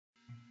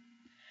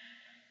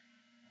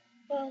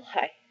Well,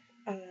 hi.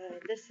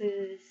 This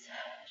is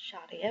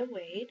Shadia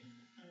Wade.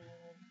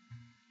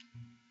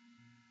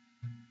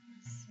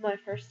 This is my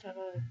first time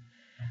on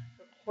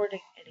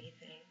recording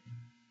anything,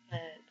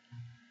 but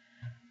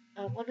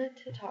I wanted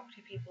to talk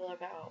to people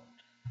about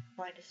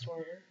my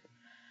disorder.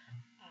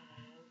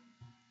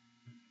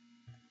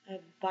 I'm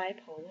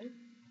bipolar,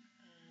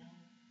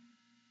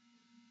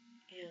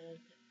 and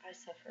I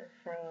suffer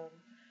from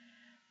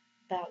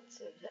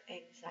bouts of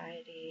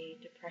anxiety,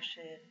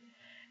 depression,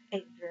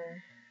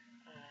 anger,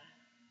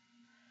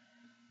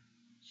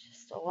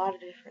 just a lot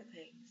of different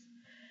things.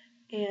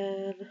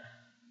 And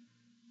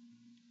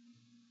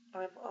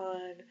I'm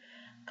on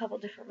a couple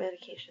different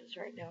medications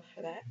right now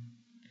for that.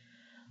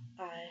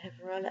 I have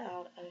run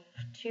out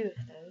of two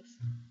of those,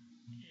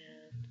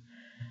 and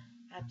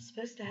I'm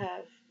supposed to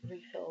have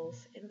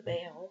refills in the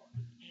mail,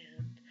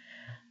 and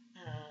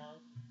uh,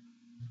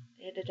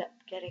 ended up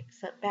getting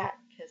sent back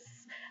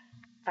because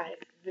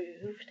I've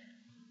moved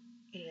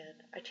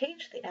and I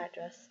changed the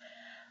address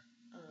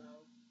uh,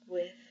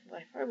 with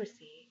my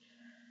pharmacy,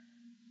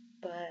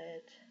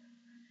 but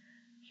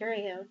here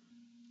I am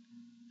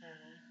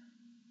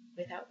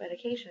without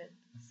medication.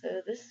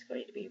 So this is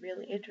going to be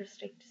really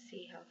interesting to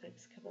see how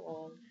things come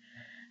along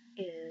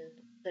in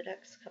the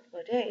next couple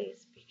of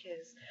days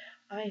because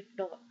I've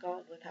not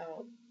gone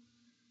without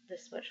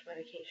this much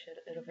medication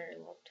in a very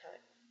long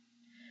time.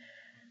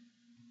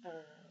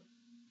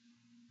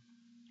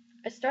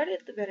 I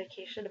started the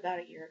medication about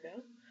a year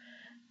ago.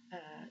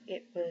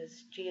 It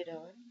was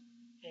Geodon,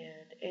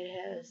 and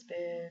it has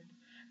been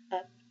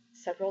up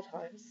several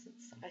times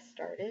since I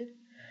started.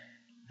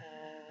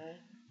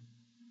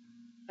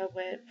 I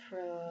went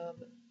from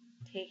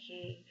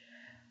taking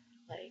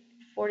like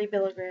 40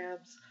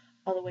 milligrams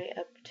all the way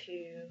up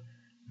to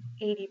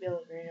 80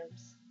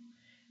 milligrams,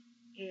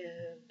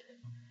 and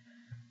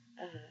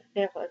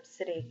now I'm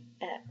sitting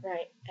at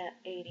right at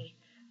 80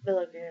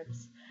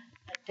 milligrams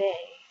a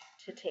day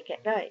to take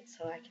at night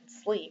so I can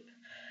sleep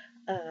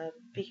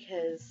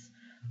because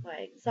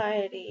my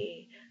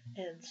anxiety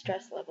and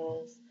stress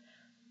levels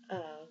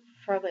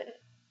from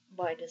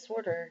my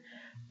disorder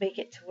make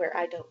it to where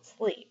I don't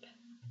sleep.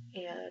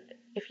 And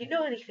if you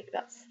know anything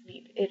about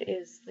sleep, it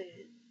is the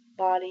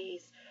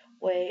body's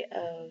way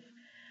of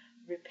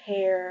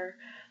repair,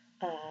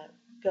 uh,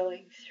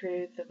 going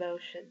through the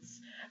motions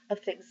of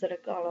things that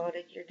have gone on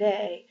in your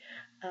day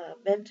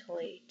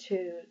mentally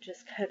to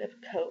just kind of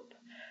cope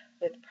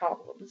with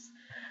problems.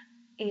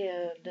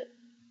 And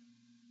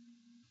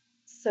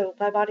so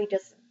my body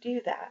doesn't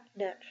do that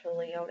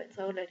naturally on its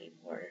own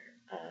anymore.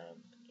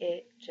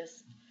 It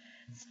just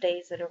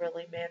stays in a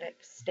really manic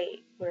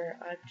state where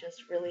I'm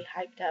just really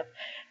hyped up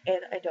and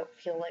I don't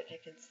feel like I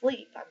can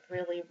sleep. I'm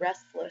really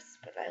restless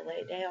when I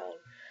lay down,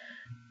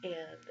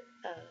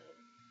 and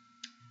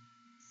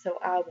so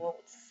I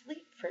won't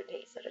sleep for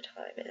days at a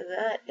time, and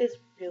that is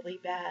really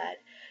bad.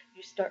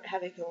 You start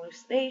having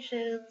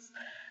hallucinations,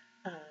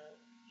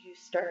 you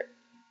start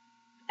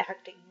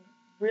acting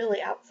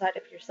really outside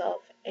of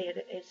yourself, and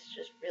it's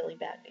just really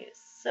bad news.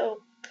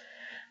 So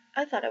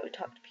I thought I would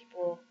talk to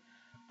people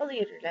on the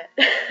internet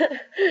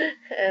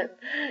and,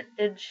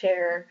 and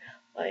share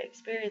my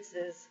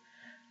experiences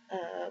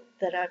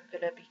that I'm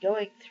going to be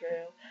going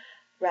through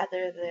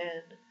rather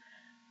than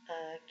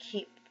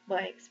keep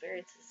my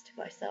experiences to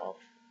myself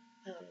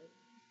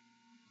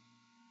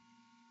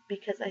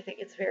because I think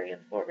it's very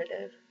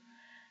informative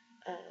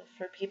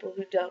for people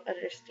who don't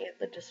understand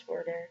the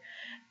disorder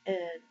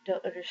and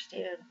don't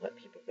understand what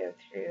people go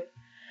through.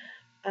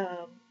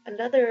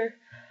 Another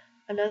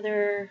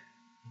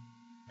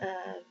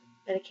uh,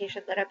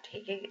 medication that I'm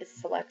taking is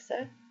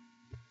Celexa,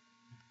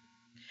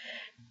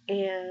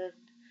 and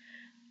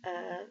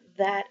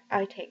that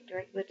I take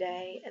during the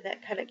day, and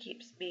that kind of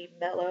keeps me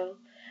mellow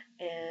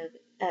and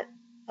at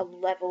a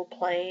level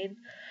plane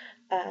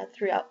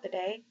throughout the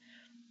day.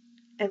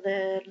 And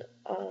then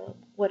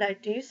when I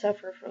do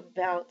suffer from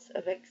bouts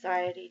of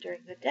anxiety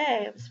during the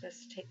day, I'm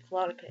supposed to take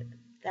Klonopin.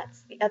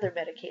 That's the other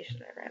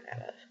medication I ran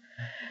out of.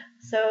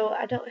 So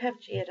I don't have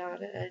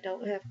Geodon and I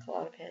don't have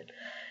Klonopin.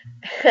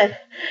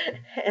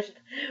 And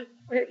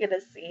we're going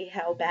to see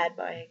how bad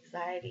my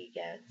anxiety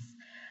gets.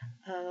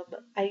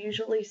 I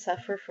usually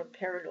suffer from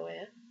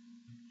paranoia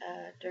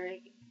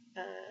during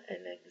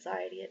an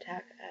anxiety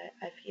attack.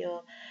 I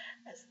feel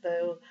as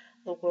though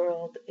the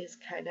world is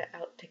kind of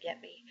out to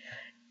get me.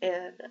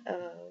 And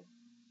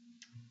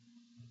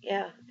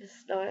yeah,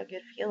 it's not a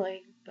good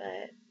feeling,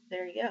 but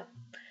there you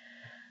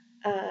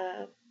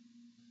go.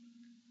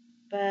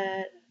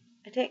 But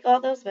I take all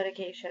those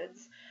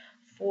medications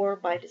for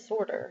my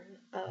disorder.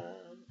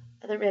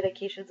 Other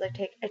medications I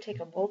take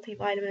a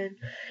multivitamin,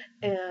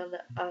 and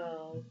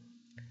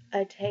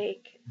I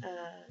take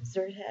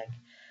Zyrtec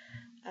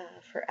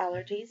for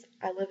allergies.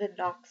 I live in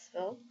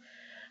Knoxville,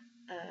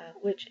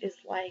 which is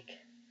like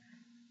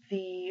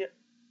the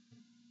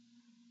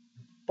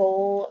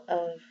bowl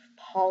of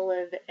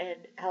pollen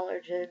and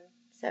allergen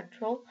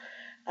central.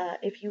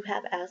 If you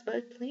have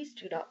asthma, please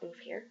do not move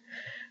here.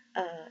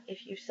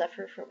 If you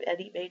suffer from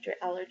any major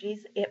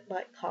allergies, it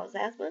might cause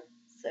asthma.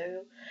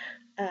 so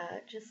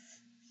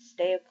just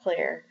stay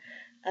clear.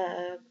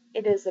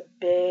 It is a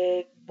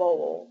big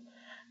bowl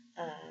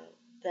uh,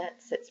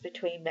 that sits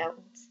between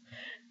mountains,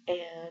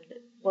 and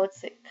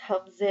once it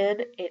comes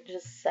in, it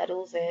just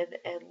settles in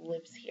and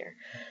lives here.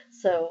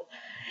 So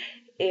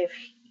if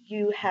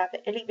you have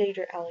any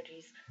major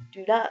allergies,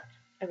 do not,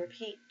 I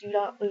repeat, do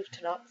not move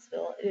to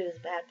Knoxville. It is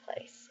a bad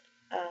place.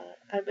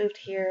 I moved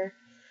here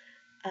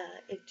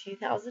in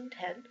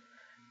 2010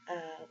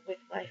 with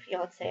my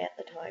fiance at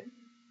the time,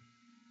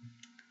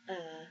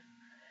 uh,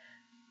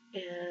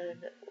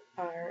 and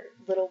our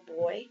little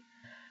boy,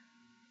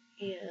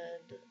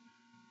 and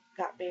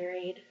got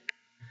married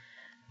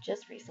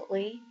just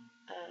recently.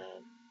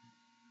 Um,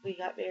 we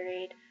got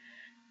married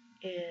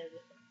in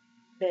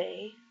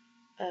May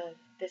of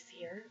this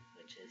year,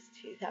 which is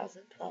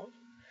 2012,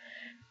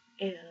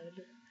 and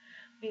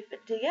we've been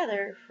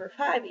together for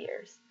 5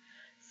 years.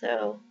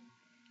 So,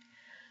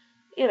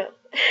 you know,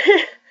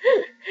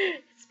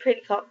 it's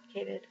pretty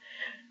complicated.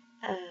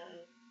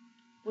 Um,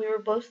 we were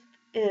both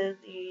in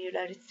the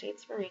United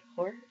States Marine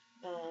Corps.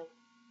 Um,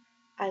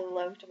 I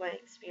loved my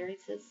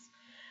experiences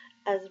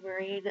as a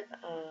Marine.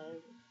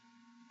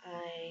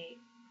 I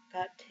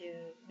got to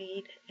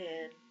meet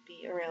and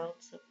be around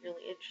some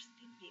really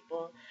interesting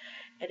people,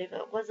 and if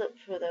it wasn't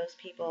for those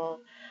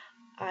people,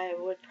 I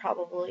would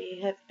probably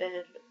have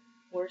been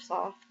worse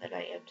off than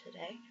I am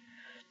today.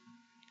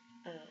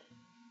 Um,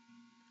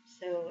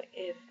 so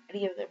if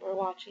any of them are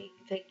watching,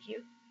 thank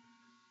you.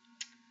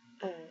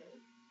 Um,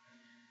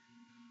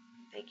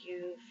 thank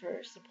you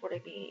for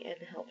supporting me and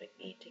helping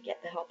me to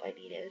get the help I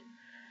needed.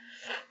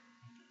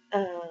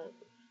 Um,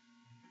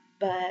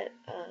 but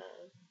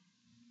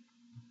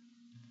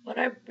what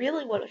I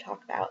really want to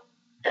talk about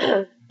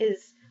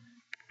is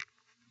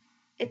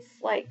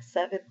it's like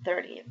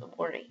 7:30 in the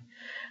morning,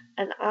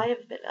 and I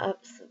have been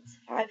up since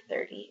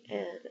 5:30,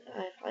 and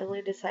I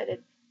finally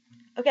decided,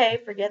 okay,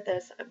 forget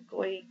this. I'm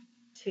going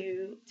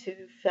to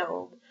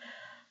film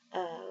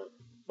uh,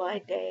 my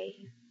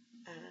day,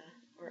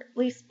 or at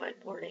least my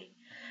morning.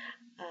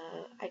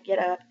 I get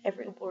up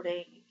every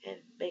morning and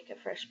make a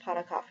fresh pot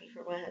of coffee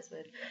for my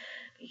husband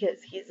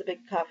because he's a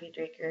big coffee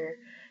drinker.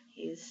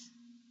 He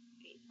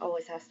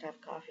always has to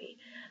have coffee.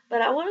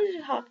 But I wanted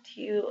to talk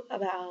to you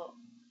about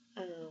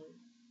um,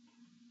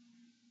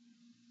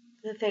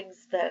 the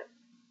things that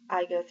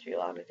I go through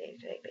on a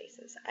day-to-day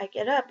basis. I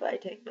get up, I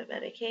take my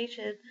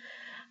medication,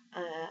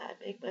 I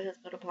make my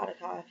husband a pot of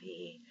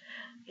coffee,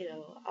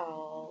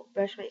 I'll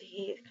brush my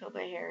teeth, comb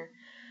my hair,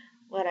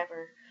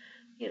 whatever,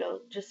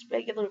 just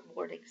regular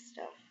morning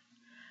stuff.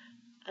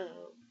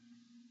 Um,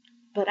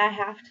 but I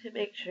have to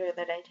make sure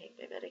that I take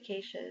my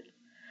medication,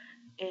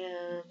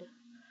 and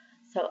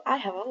so I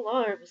have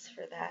alarms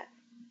for that.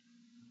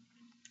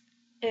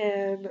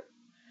 And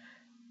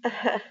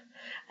I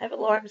have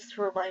alarms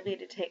to remind me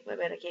to take my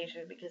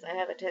medication because I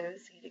have a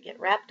tendency to get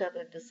wrapped up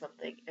into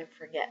something and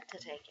forget to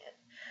take it.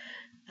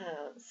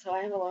 So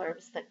I have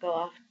alarms that go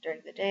off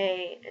during the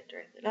day and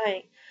during the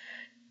night,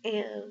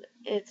 and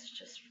it's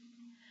just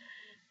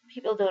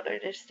people don't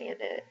understand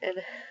it,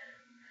 and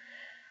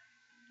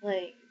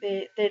like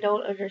they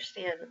don't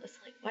understand. It's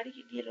like, why do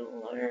you need an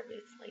alarm?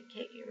 It's like,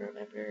 can't you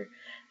remember?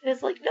 And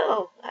it's like,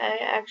 no, I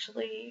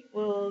actually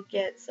will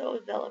get so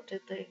enveloped in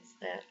things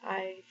that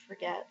I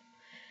forget.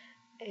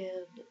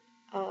 And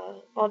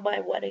on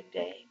my wedding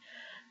day,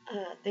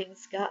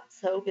 things got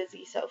so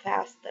busy so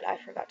fast that I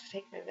forgot to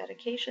take my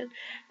medication,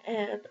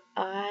 and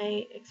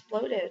I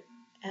exploded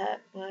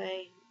at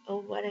my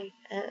own wedding.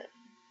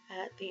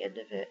 At the end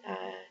of it,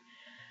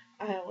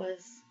 I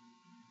was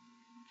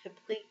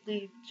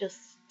completely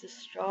just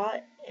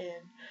distraught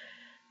and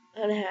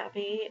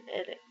unhappy,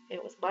 and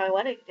it was my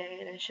wedding day,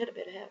 and I should have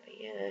been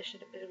happy, and I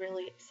should have been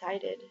really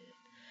excited.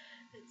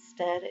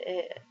 Instead,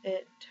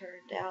 it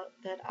turned out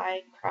that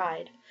I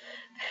cried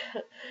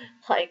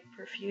like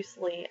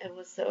profusely and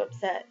was so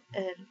upset,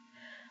 and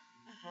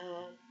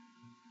uh,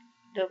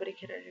 nobody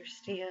can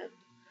understand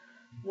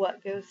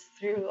what goes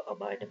through a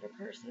mind of a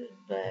person.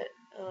 But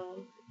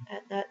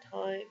at that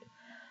time,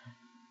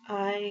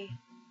 I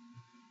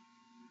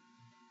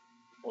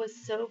was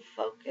so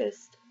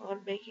focused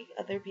on making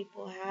other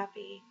people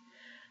happy,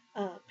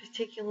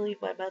 particularly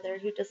my mother,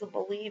 who doesn't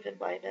believe in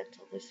my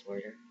mental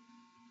disorder,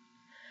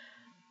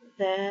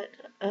 that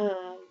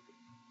um,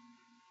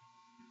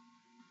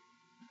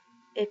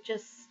 it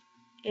just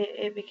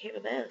it became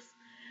a mess.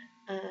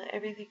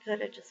 Everything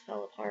kind of just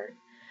fell apart,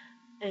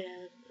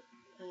 and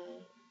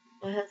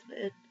my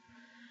husband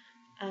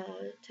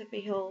took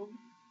me home,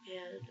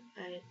 and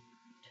I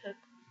took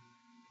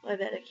my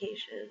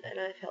medication, and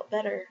I felt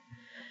better.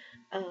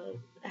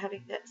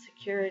 Having that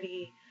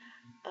security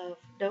of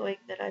knowing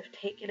that I've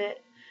taken it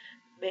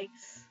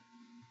makes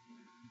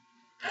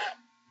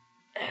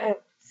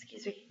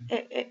excuse me,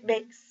 it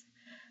makes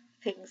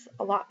things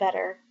a lot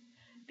better,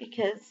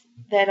 because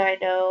then I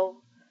know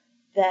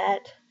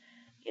that,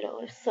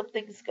 if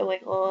something's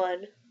going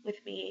on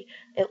with me,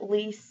 at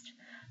least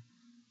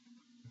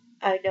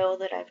I know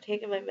that I've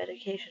taken my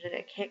medication and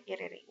it can't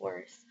get any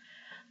worse.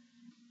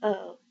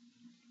 Um,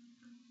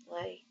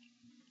 like,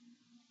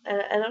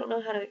 I don't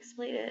know how to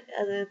explain it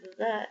other than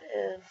that.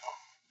 And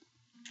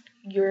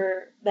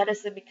your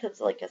medicine becomes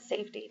like a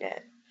safety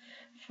net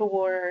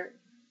for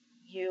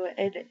you,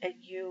 and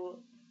you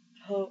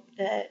hope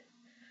that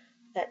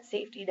that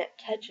safety net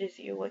catches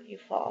you when you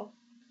fall.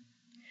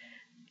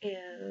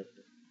 And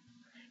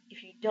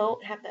if you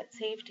don't have that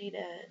safety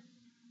net,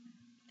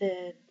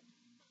 then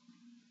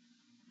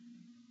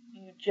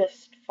you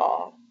just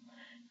fall.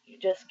 You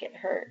just get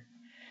hurt.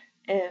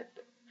 And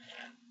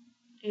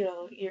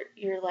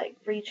you're like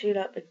reaching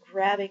up and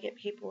grabbing at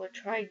people and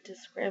trying to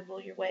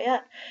scramble your way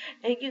up,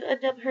 and you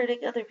end up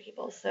hurting other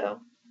people. So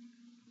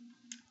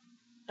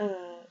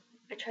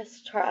I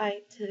just try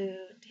to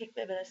take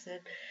my medicine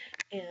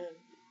and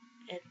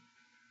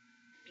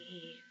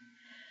be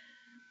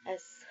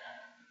as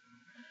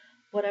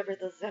whatever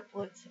the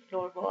semblance of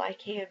normal I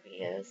can be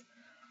is.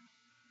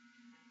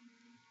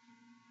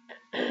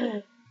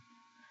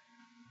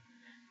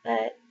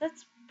 But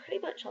that's pretty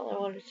much all I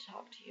wanted to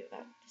talk to you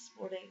about this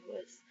morning,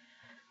 was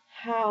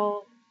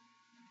how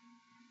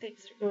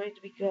things are going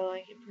to be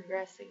going and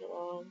progressing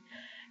along,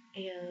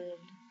 and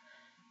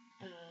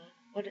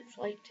what it's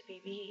like to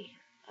be me,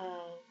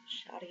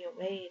 Shadia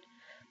Wade.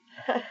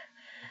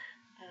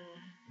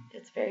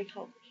 It's very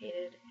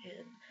complicated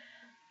and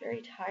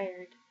very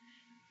tired.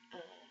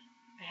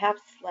 I have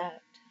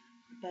slept,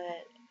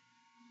 but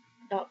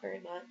not very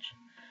much,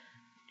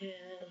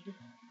 and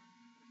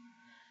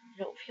I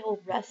don't feel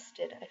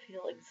rested. I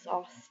feel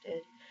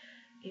exhausted,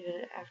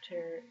 even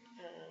after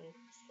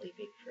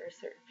sleeping for a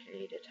certain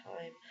period of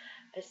time.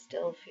 I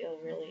still feel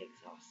really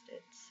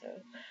exhausted. So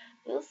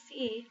we'll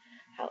see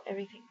how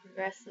everything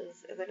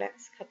progresses in the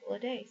next couple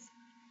of days.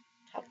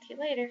 Talk to you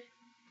later.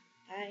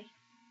 Bye.